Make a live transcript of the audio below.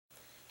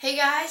Hey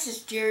guys,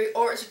 it's Gerry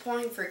O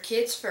reporting for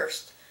Kids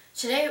First.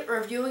 Today we're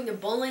reviewing the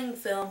bullying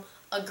film,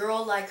 A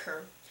Girl Like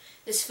Her.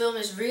 This film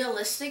is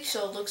realistic,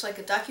 so it looks like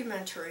a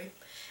documentary,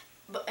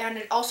 and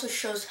it also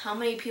shows how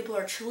many people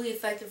are truly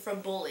affected from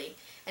bullying.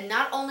 And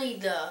not only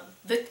the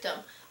victim,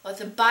 but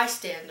the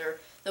bystander,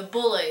 the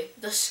bully,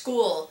 the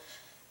school,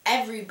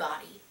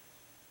 everybody.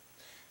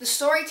 The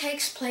story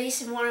takes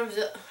place in one of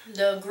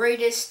the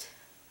greatest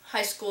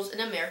high schools in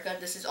America.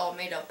 This is all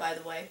made up, by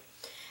the way.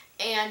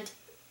 And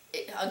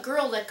a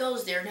girl that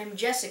goes there named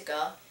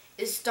Jessica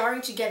is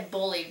starting to get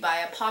bullied by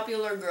a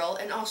popular girl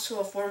and also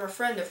a former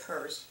friend of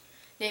hers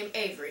named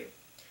Avery.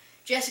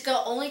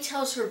 Jessica only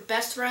tells her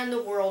best friend in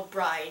the world,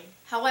 Brian.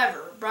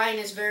 However, Brian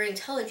is very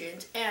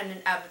intelligent and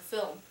an avid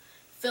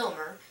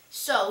filmer,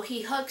 so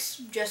he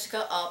hooks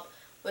Jessica up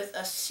with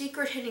a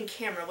secret hidden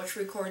camera which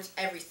records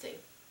everything.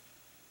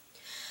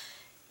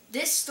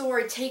 This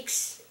story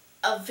takes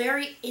a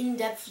very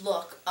in-depth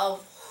look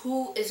of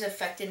who is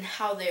affected and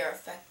how they are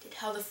affected,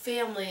 how the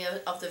family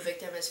of the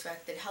victim is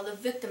affected, how the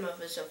victim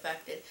of is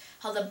affected,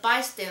 how the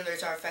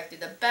bystanders are affected,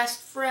 the best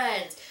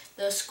friends,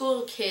 the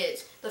school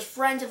kids, the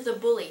friends of the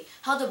bully,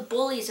 how the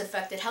bully is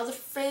affected, how the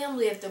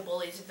family of the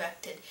bully is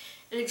affected.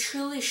 And it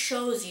truly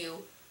shows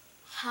you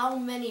how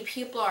many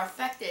people are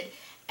affected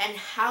and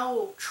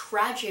how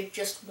tragic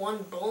just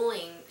one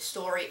bullying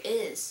story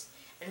is,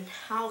 and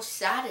how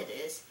sad it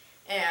is,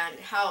 and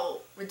how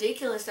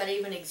ridiculous that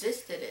even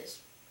existed is.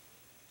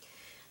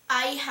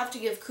 I have to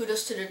give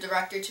kudos to the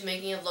director to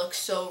making it look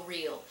so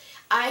real.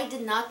 I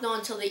did not know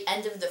until the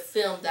end of the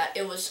film that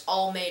it was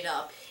all made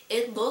up.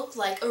 It looked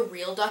like a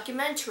real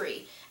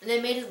documentary, and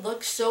they made it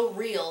look so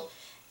real,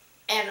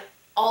 and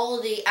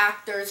all the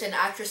actors and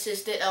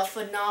actresses did a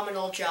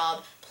phenomenal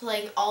job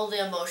playing all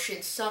the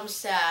emotions, some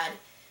sad,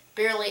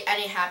 barely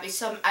any happy,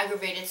 some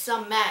aggravated,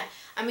 some mad.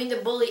 I mean, the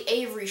bully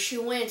Avery, she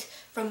went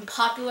from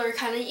popular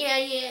kind of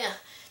yeah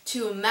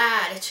to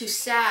mad to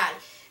sad.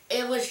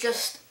 It was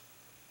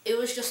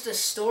just a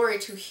story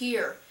to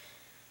hear.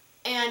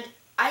 And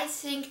I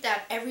think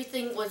that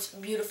everything was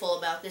beautiful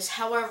about this.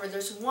 However,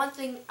 there's one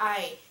thing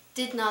I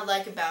did not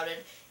like about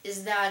it,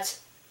 is that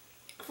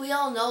we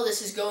all know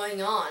this is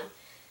going on,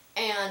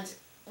 and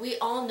we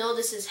all know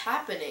this is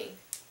happening,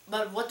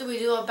 but what do we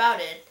do about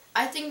it?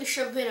 I think there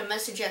should have been a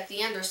message at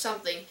the end or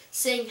something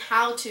saying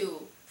how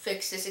to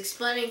fix this,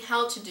 explaining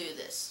how to do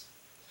this.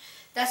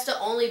 That's the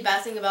only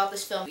bad thing about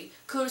this film.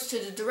 Kudos to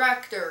the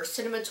director,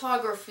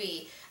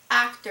 cinematography,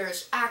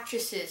 actors,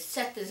 actresses,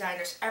 set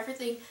designers,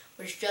 everything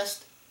was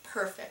just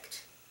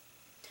perfect.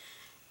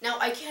 Now,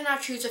 I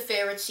cannot choose a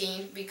favorite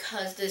scene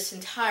because this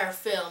entire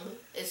film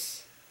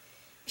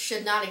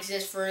should not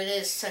exist, for it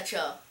is such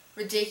a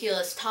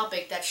ridiculous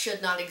topic that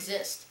should not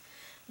exist.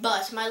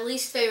 But my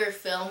least favorite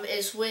film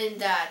is when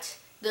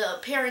the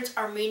parents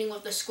are meeting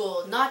with the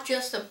school, not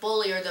just the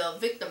bully or the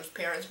victim's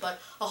parents,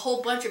 but a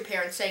whole bunch of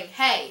parents saying,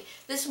 hey,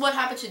 this is what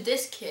happened to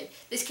this kid.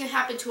 This can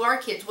happen to our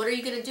kids. What are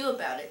you going to do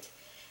about it?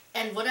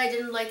 And what I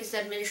didn't like is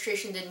that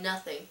administration did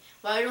nothing.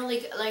 What I don't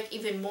like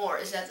even more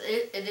is that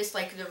it is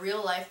like the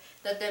real life,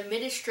 that the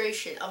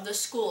administration of the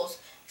schools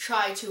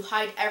try to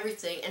hide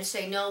everything and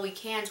say, no, we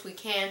can't,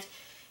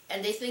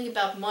 and they think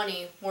about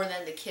money more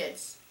than the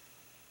kids.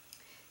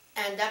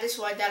 And that is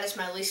why that is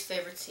my least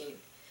favorite scene.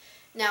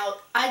 Now,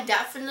 I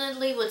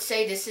definitely would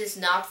say this is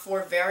not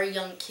for very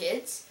young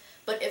kids,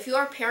 but if you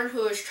are a parent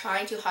who is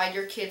trying to hide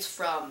your kids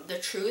from the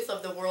truth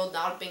of the world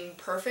not being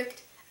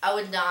perfect, I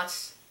would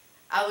not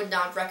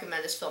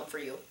recommend this film for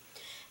you.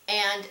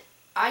 And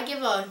I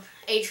give an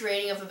age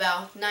rating of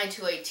about 9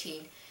 to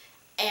 18,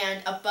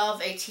 and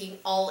above 18,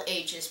 all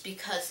ages,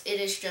 because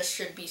it is just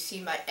should be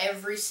seen by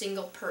every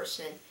single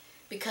person,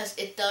 because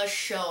it does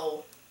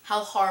show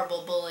how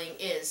horrible bullying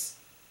is.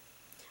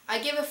 I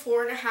give it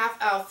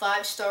 4.5 out of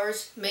 5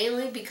 stars,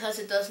 mainly because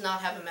it does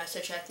not have a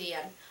message at the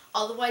end.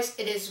 Otherwise,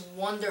 it is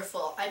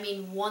wonderful. I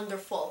mean,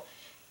 wonderful.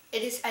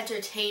 It is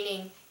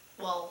entertaining,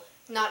 well,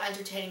 not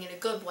entertaining in a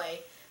good way,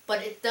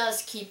 but it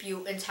does keep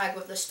you intact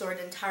with the story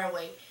the entire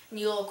way. And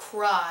you'll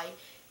cry,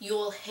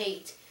 you'll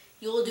hate,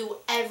 you'll do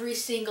every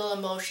single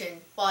emotion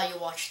while you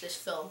watch this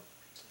film.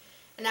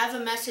 And I have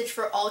a message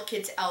for all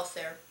kids out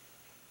there.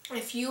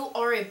 If you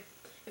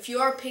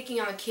are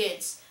picking on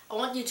kids, I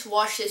want you to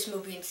watch this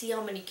movie and see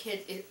how many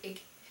kids it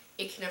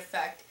can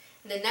affect.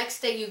 And the next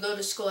day you go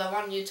to school, I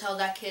want you to tell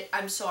that kid,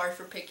 I'm sorry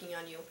for picking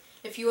on you.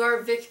 If you are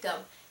a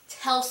victim,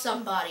 tell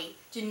somebody.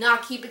 Do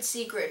not keep it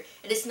secret.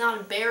 It is not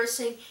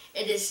embarrassing.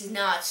 It is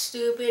not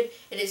stupid.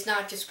 It is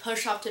not just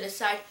push off to the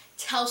side.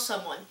 Tell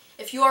someone.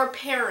 If you are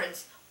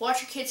parents,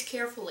 watch your kids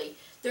carefully.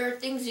 There are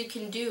things you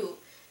can do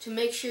to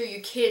make sure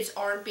your kids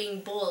aren't being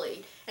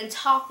bullied. And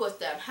talk with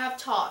them. Have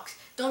talks.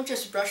 Don't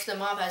just brush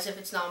them off as if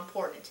it's not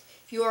important.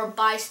 If you are a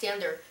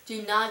bystander,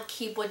 do not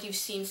keep what you've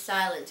seen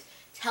silent.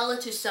 Tell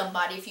it to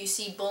somebody if you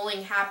see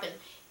bullying happen.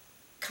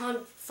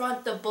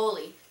 Confront the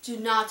bully. Do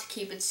not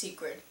keep it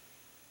secret.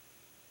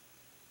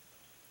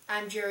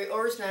 I'm Gerry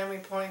O, and I'm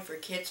reporting for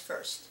Kids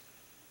First.